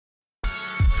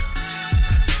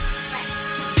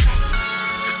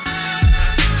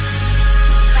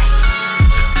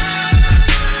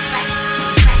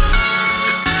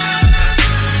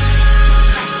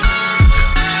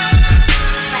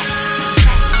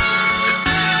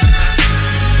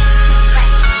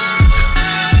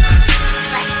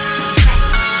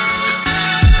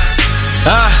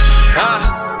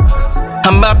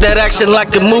I'm about that action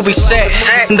like a movie set.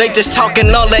 They just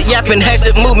talking, all that yapping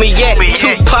hasn't moved me yet.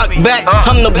 Tupac back,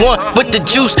 I'm the one with the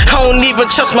juice. I don't even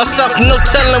trust myself, no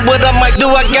telling what I might do.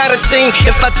 I got a team,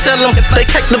 if I tell them, they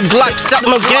take the blocks out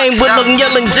my game with them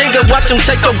yelling Jenga. Watch them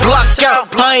take a block out.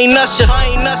 I ain't Usher,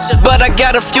 but I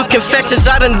got a few confessions.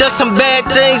 I done some bad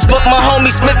things, but my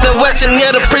homie Smith and Weston,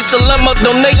 yeah, the preacher love my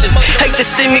donations. Hate to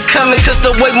see me coming, cause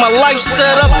the way my life's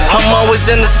set up, I'm always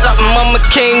into something. I'm a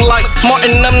king like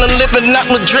Martin, I'm the living out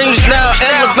my dreams now.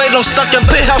 Elevate, I'm stuck in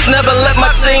penthouse, never let my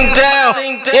team down.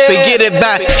 We get it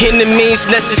by any means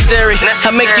necessary. I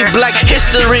make you black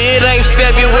history, it ain't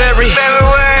February.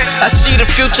 I see the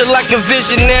future like a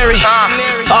visionary,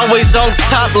 always on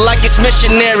top like it's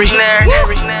missionary.